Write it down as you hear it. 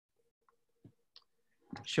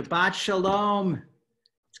Shabbat Shalom.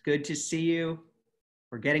 It's good to see you.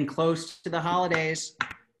 We're getting close to the holidays. A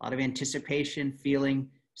lot of anticipation, feeling,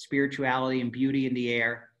 spirituality, and beauty in the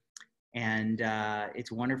air. And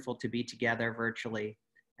it's wonderful to be together virtually.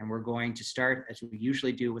 And we're going to start, as we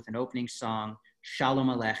usually do, with an opening song, Shalom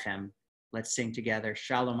Aleichem. Let's sing together,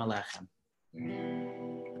 Shalom Aleichem.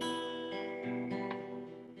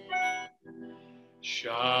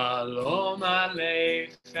 Shalom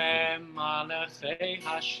Aleichem, Malachei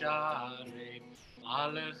Hasharim,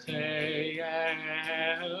 Malachei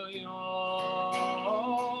Elyon.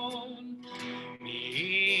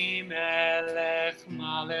 Mi Melech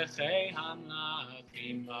Malachei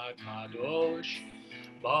Hamlachim HaKadosh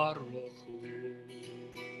Baruch Hu.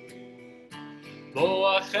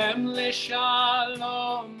 Boachem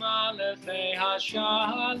L'Shalom, Malachei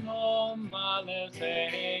Hashalom,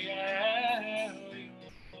 Malachei Elyon.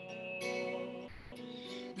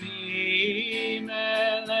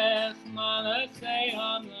 Melech Malachei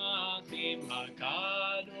Hamlachim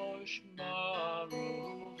HaKadosh Baruch Hu.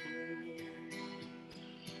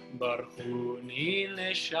 Baruchuni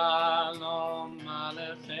L'Shalom,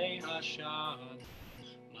 Malachei Hashalom,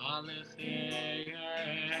 Malachei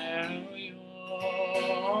Elyon.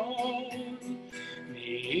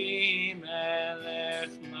 Mi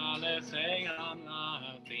Melech Malachei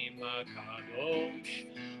Hamlachim HaKadosh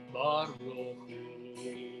Baruch Hu.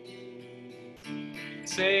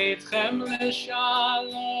 Tzedchem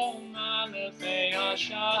L'Shalom, Malachei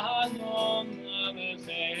Hashalom,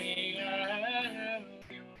 Malachei Elyon.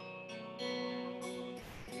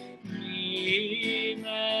 Mi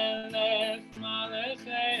Melech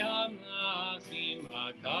Malachei Hamlachim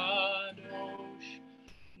HaKadosh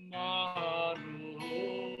Baruch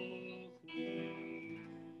Hu.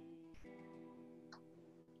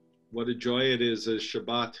 What a joy it is as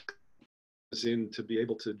Shabbat is in to be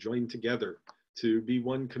able to join together, to be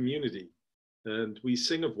one community. And we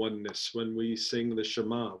sing of oneness when we sing the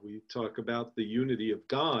Shema. We talk about the unity of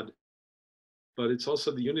God, but it's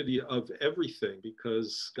also the unity of everything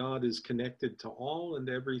because God is connected to all and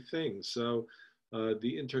everything. So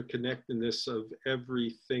the interconnectedness of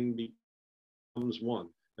everything becomes one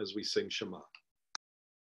as we sing Shema.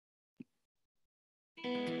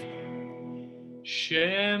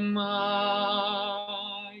 Shema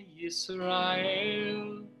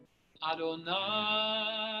Yisrael Adonai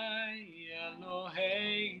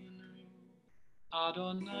Eloheinu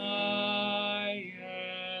Adonai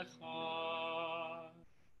Echad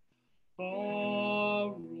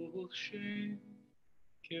Baruch Shem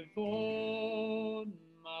Kevod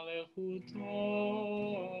Malechuto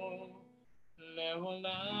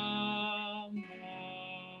Leolam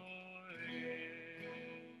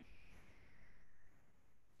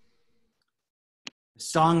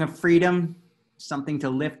Song of freedom, something to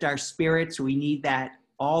lift our spirits. We need that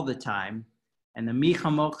all the time. And the Mi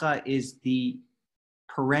Chamocha is the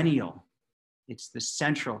perennial. It's the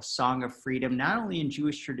central song of freedom, not only in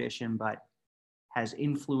Jewish tradition, but has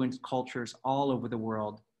influenced cultures all over the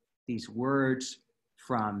world. These words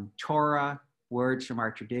from Torah, words from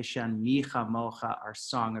our tradition, Mi Chamocha, our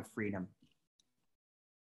song of freedom.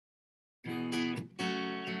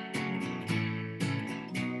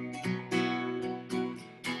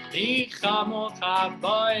 Mi chamocha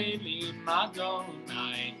boilim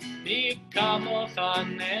Adonai, mi chamocha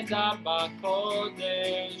neda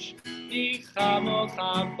b'kodesh. Mi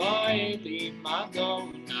chamocha boilim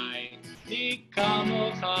Adonai, mi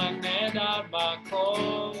chamocha neda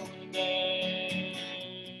b'kodesh.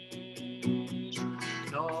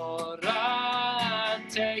 Nora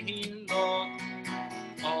tehilot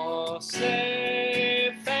osef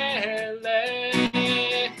eleh,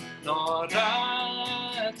 nora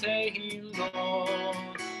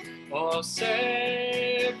tehilot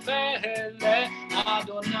osef eleh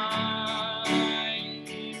Adonai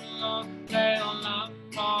lo leolam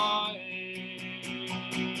va'ed.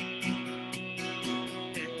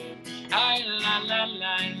 Ay la la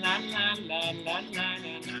la la la la la la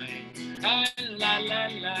la. Ay la la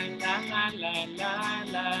la la la la la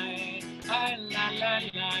la. Ay la la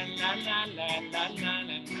la la la la la la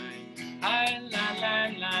la. Ay la la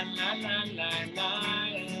la la la la la.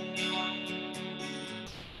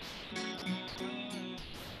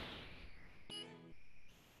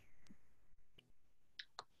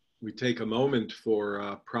 We take a moment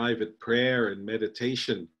for private prayer and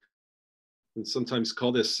meditation. And sometimes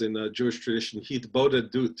call this in Jewish tradition,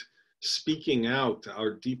 hitbodedut, speaking out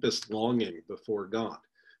our deepest longing before God.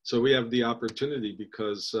 So we have the opportunity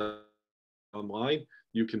because online,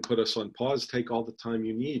 you can put us on pause, take all the time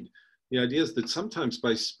you need. The idea is that sometimes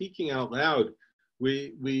by speaking out loud,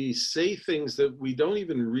 we say things that we don't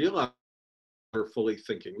even realize we're fully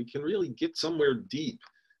thinking. We can really get somewhere deep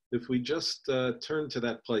if we just turn to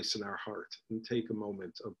that place in our heart and take a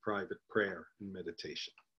moment of private prayer and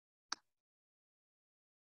meditation.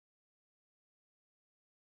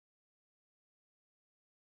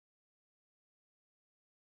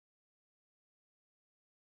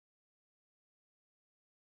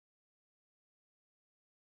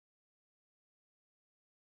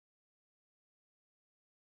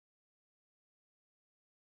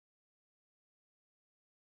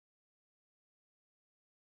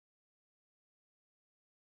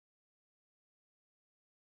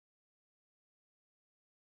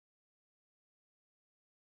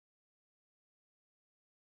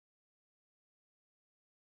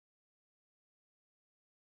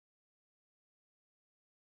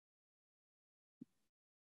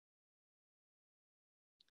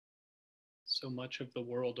 So much of the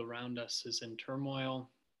world around us is in turmoil.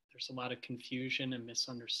 There's a lot of confusion and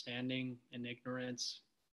misunderstanding and ignorance.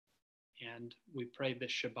 And we pray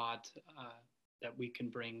this Shabbat that we can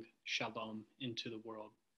bring shalom into the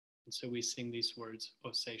world. And so we sing these words,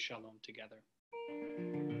 Oseh Shalom, together.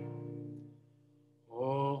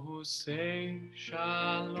 Oseh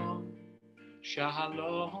Shalom,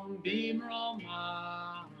 Shalom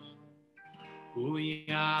Bimroma,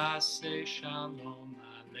 Uyaseh Shalom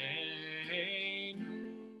Aleinu,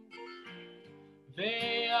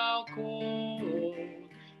 Ve'al Kol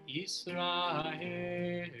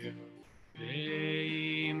Yisrael,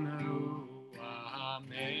 Ve'imru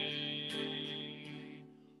Amen.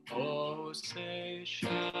 Oseh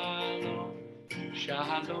Shalom,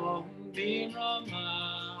 Shalom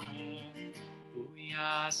Bimroma,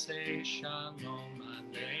 Uyaseh Shalom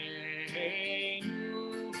Aleinu,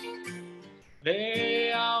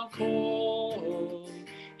 Ve'al Kol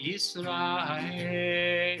Yisrael,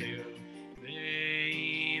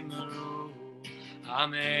 Ve'imru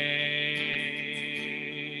Amen.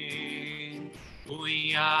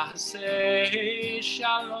 Uyaseh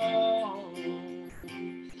Shalom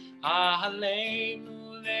Aleinu,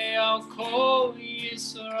 Ve'al Kol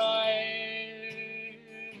Yisrael.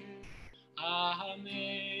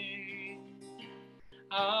 Amen.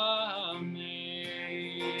 Amen.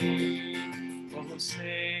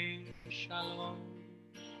 Oseh Shalom,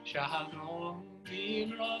 Shalom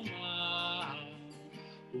Bimroma,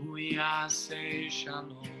 Uyaseh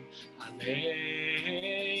Shalom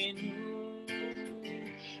Aleinu,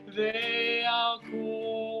 Ve'al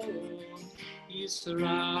Kol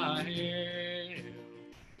Yisrael,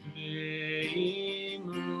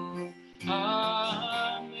 Ve'imru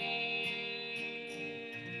Amen.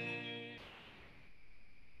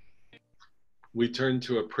 We turn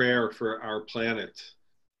to a prayer for our planet,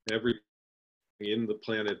 everything in the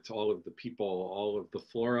planet, all of the people, all of the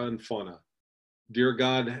flora and fauna. Dear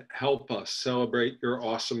God, help us celebrate your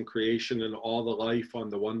awesome creation and all the life on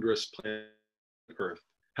the wondrous planet Earth.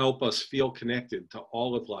 Help us feel connected to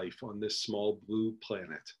all of life on this small blue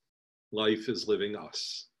planet. Life is living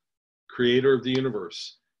us. Creator of the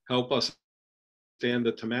universe, help us understand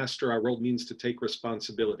that to master our world means to take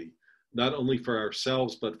responsibility, not only for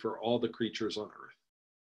ourselves, but for all the creatures on earth.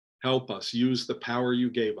 Help us use the power you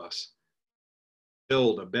gave us,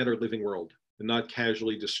 build a better living world, and not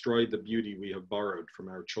casually destroy the beauty we have borrowed from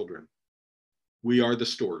our children. We are the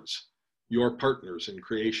stewards, your partners in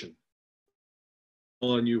creation.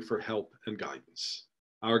 Call on you for help and guidance.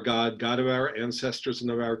 Our God, God of our ancestors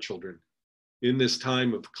and of our children, in this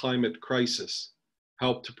time of climate crisis,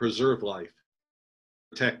 help to preserve life,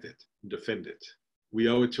 protect it, and defend it. We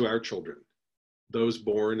owe it to our children, those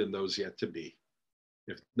born and those yet to be.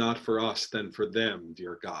 If not for us, then for them,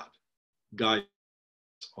 dear God. Guide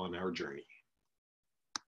us on our journey.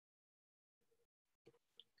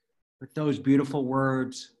 With those beautiful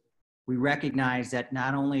words, we recognize that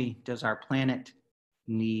not only does our planet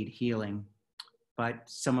need healing, but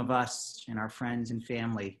some of us and our friends and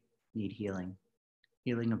family need healing.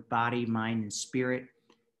 Healing of body, mind, and spirit.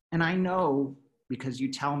 And I know, because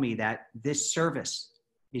you tell me, that this service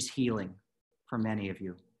is healing for many of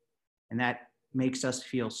you. And that makes us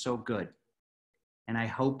feel so good. And I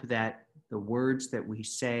hope that the words that we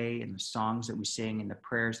say and the songs that we sing and the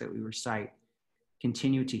prayers that we recite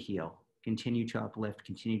continue to heal, continue to uplift,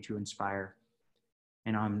 continue to inspire.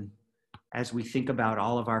 And as we think about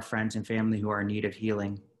all of our friends and family who are in need of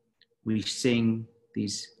healing, we sing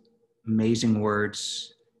these amazing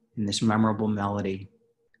words in this memorable melody,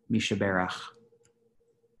 Mishaberach.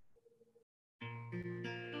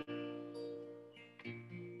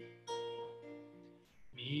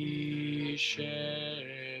 Mishaberach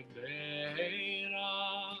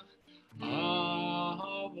Avoteinu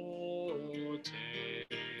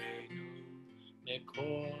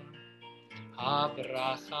Mekor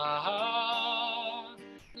Habracha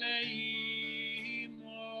leimotenu.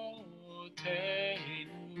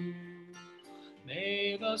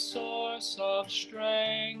 May the source of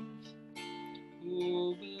strength,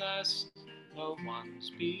 who blessed the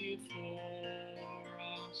ones before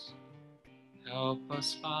us, help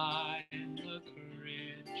us find the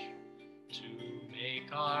courage to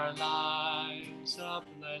make our lives a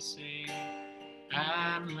blessing,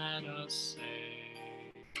 and let us say,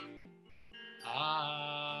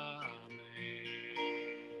 Amen.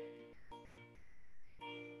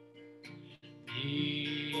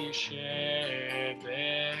 Mishebeila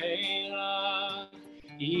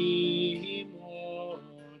imotenu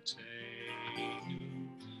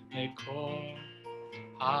ekor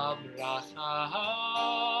habracha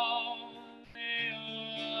me'avotenu.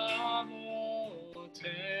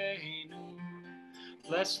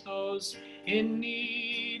 Bless those in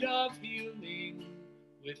need of healing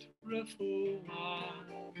with refuah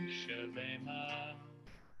shalema,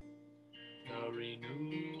 the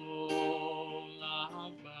renewal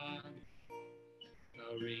of body, the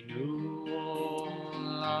renewal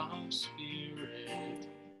of spirit,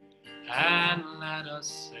 and let us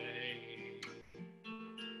say,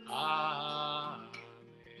 Amen.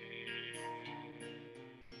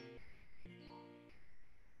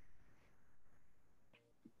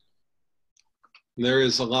 There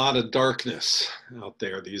is a lot of darkness out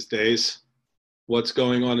there these days. What's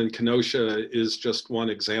going on in Kenosha is just one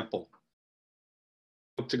example.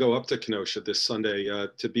 I hope to go up to Kenosha this Sunday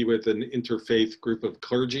to be with an interfaith group of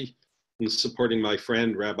clergy and supporting my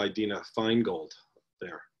friend, Rabbi Dina Feingold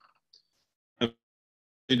there.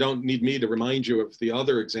 You don't need me to remind you of the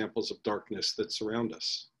other examples of darkness that surround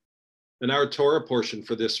us. And our Torah portion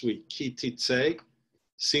for this week, Ki Titzeh,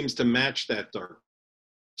 seems to match that darkness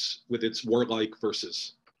with its warlike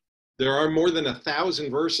verses. There are more than 1,000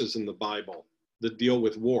 verses in the Bible that deal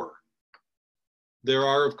with war. There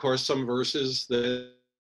are, of course, some verses that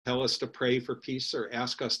tell us to pray for peace or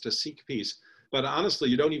ask us to seek peace. But honestly,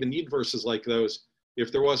 you don't even need verses like those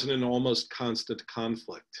if there wasn't an almost constant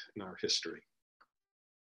conflict in our history.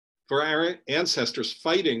 For our ancestors,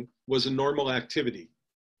 fighting was a normal activity.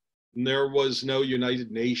 And there was no United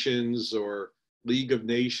Nations or League of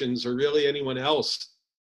Nations or really anyone else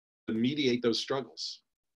to mediate those struggles.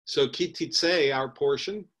 So Ki Titzeh, our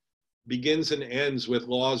portion, begins and ends with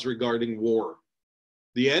laws regarding war.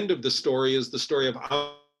 The end of the story is the story of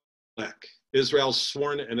Amalek, Israel's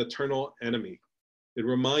sworn and eternal enemy. It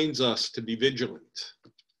reminds us to be vigilant.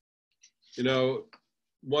 You know,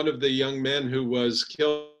 one of the young men who was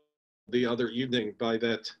killed the other evening by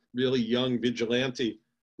that really young vigilante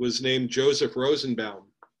was named Joseph Rosenbaum.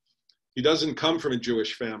 He doesn't come from a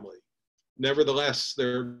Jewish family. Nevertheless,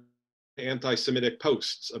 there are anti-Semitic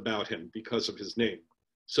posts about him because of his name.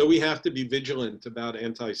 So we have to be vigilant about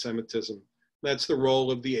anti-Semitism. That's the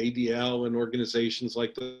role of the ADL and organizations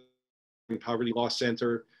like the Poverty Law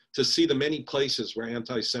Center, to see the many places where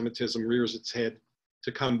anti-Semitism rears its head,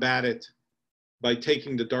 to combat it by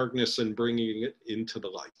taking the darkness and bringing it into the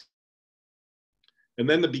light. And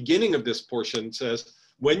then the beginning of this portion says,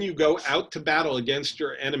 when you go out to battle against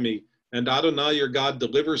your enemy, and Adonai your God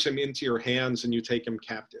delivers him into your hands and you take him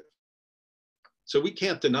captive. So we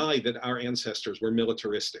can't deny that our ancestors were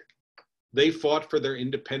militaristic. They fought for their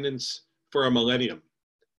independence for a millennium.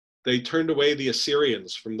 They turned away the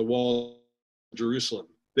Assyrians from the wall of Jerusalem.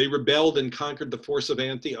 They rebelled and conquered the force of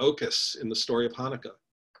Antiochus in the story of Hanukkah.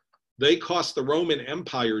 They cost the Roman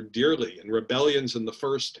Empire dearly in rebellions in the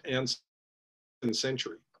 1st and 2nd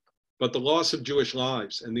century. But the loss of Jewish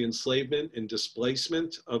lives and the enslavement and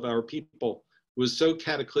displacement of our people was so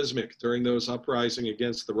cataclysmic during those uprisings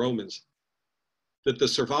against the Romans that the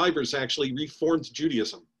survivors actually reformed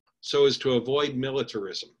Judaism so as to avoid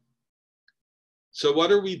militarism. So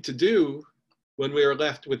what are we to do when we are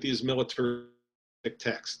left with these militaristic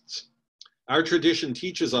texts? Our tradition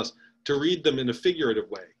teaches us to read them in a figurative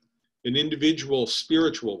way, an individual,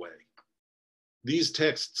 spiritual way. These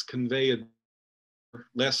texts convey a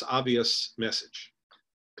less obvious message.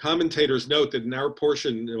 Commentators note that in our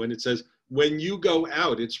portion, when it says, when you go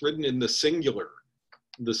out, it's written in the singular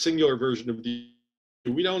version of the,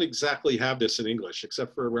 we don't exactly have this in English,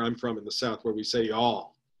 except for where I'm from in the South, where we say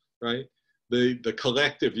y'all, right? The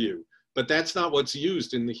collective you. But that's not what's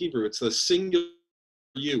used in the Hebrew. It's the singular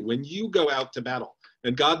you. When you go out to battle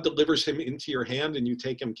and God delivers him into your hand and you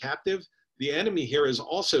take him captive, the enemy here is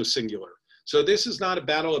also singular. So this is not a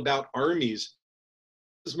battle about armies.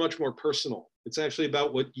 This is much more personal. It's actually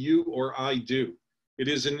about what you or I do. It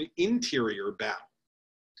is an interior battle.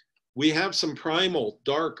 We have some primal,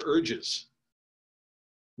 dark urges.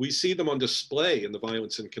 We see them on display in the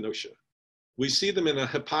violence in Kenosha. We see them in a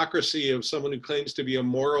hypocrisy of someone who claims to be a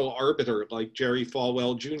moral arbiter like Jerry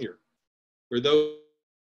Falwell Jr., or those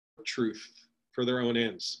truth for their own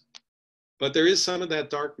ends. But there is some of that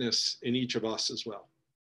darkness in each of us as well.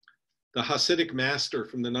 The Hasidic master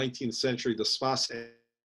from the 19th century, the Shabbat Service,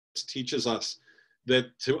 teaches us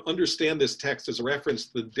that to understand this text is a reference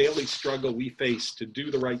to the daily struggle we face to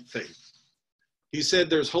do the right thing. He said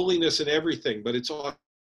there's holiness in everything, but it's all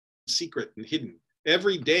secret and hidden.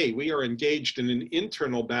 Every day we are engaged in an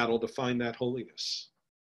internal battle to find that holiness.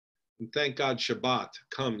 And thank God Shabbat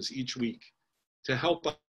comes each week to help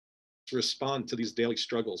us respond to these daily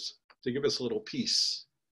struggles, to give us a little peace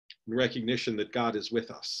and recognition that God is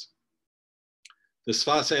with us. The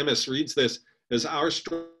Sfas Emes reads this as our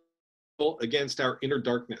struggle against our inner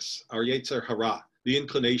darkness, our Yetzer Hara, the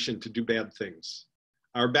inclination to do bad things.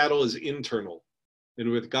 Our battle is internal,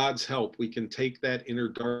 and with God's help, we can take that inner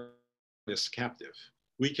darkness captive.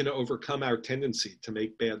 We can overcome our tendency to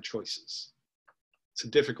make bad choices. It's a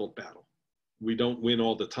difficult battle. We don't win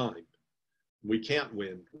all the time. We can't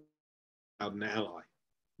win without an ally.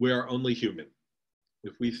 We are only human.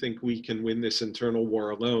 If we think we can win this internal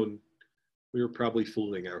war alone, we are probably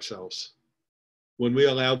fooling ourselves. When we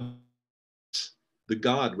allow the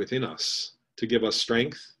God within us to give us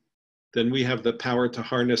strength, then we have the power to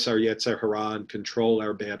harness our Yetzer Hara and control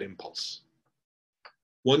our bad impulse.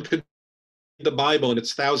 One could read the Bible and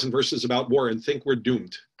its 1,000 verses about war and think we're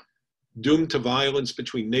doomed to violence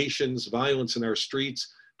between nations, violence in our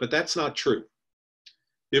streets, but that's not true.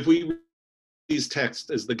 If we read these texts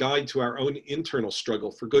as the guide to our own internal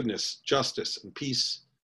struggle for goodness, justice, and peace,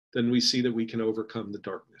 then we see that we can overcome the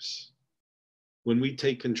darkness. When we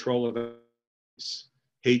take control of our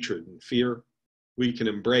hatred and fear, we can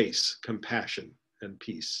embrace compassion and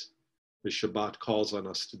peace, as Shabbat calls on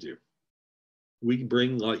us to do. We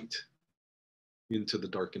bring light into the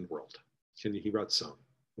darkened world. Can you hear that song?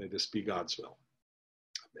 May this be God's will.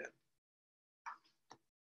 Amen.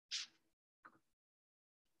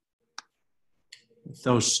 With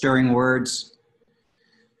those stirring words,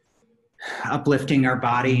 uplifting our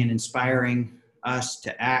body and inspiring us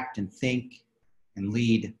to act and think and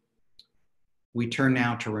lead, we turn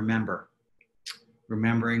now to remembering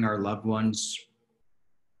our loved ones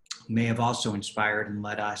who may have also inspired and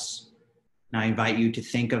led us. And I invite you to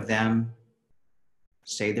think of them,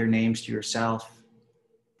 say their names to yourself,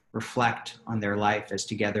 reflect on their life as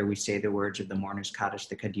together we say the words of the Mourner's Kaddish,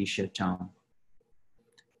 the Kadisha tone.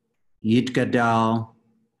 Yitgadal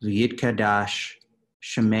v'yitkadash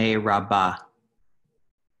Shemei Rabbah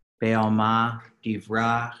Be'alma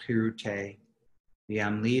divra chirute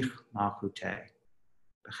v'yamlich malchute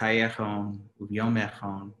b'chayechon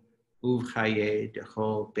uvyomechon uvchaye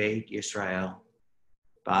dechol Beit Yisrael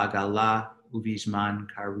ba'agala uvizman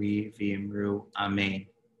kari v'imru Amen.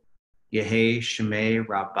 Yehi Shemei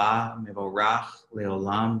Rabbah Mevorach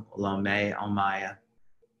Leolam Olamei Almaya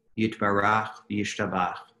Yitbarach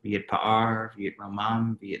V'yishtabach V'yitpa'ar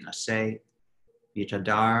V'yitramam V'yitnaseh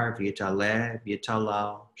V'yitadar V'yitaleh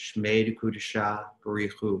V'yitalal Shmei Dekudesha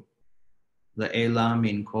Barichu Le'elam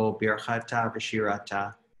Min Kol Birchata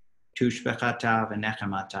V'shirata Tushbechata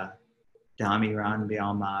V'nechemata Damiran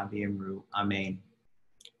V'alma V'yimru Amen.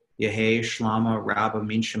 Yehi Shlama Rabba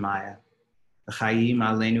Min Shemaya V'chayim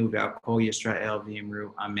Aleinu V'Kol Yisrael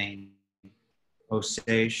V'yimru Amen.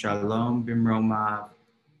 Oseh Shalom B'mromav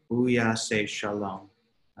Uyaseh Shalom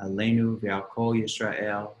Aleinu V'Kol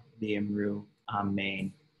Yisrael V'yimru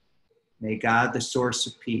Amen. May God, the source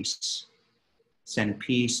of peace, send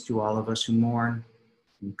peace to all of us who mourn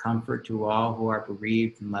and comfort to all who are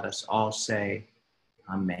bereaved, and let us all say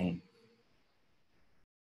Amen.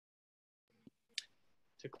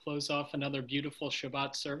 To close off another beautiful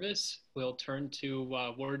Shabbat service, we'll turn to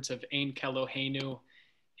words of Ein Keloheinu,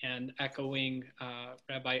 and echoing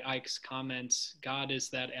Rabbi Ike's comments, God is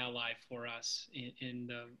that ally for us in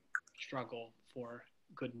the struggle for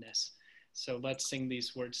goodness. So let's sing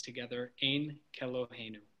these words together. Ein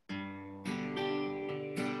Keloheinu.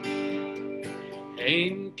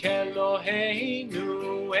 Ein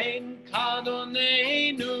Keloheinu, Ein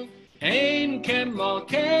Kadonenu, Ein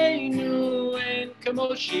Kemokeinu, Ein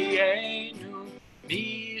Kemoshienu,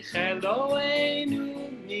 Mi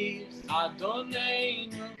Cheloheinu, Mi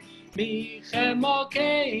Adonenu, Mi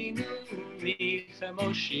Chemokeinu, Mi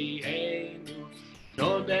Chemoshienu,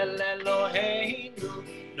 Nodel Eloheinu,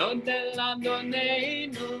 Nodel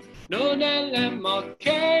Adonenu, Nodel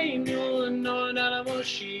Emokeinu, Nodel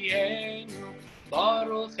Moshienu,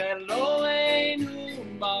 Baruch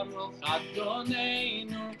Eloheinu, Baruch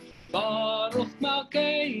Adonenu, Baruch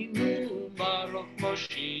Malkeinu, Baruch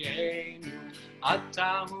Moshienu,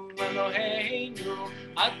 Atahu Eloheinu,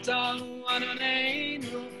 Atahu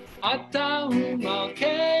Adonenu, Atahu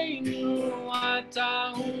Malkeinu,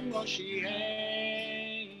 Atahu Moshiach.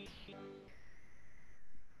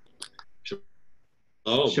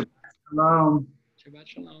 Oh, Shalom. Shabbat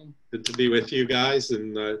Shalom. good to be with you guys,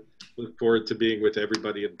 and look forward to being with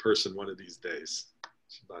everybody in person one of these days.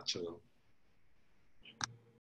 Shabbat Shalom.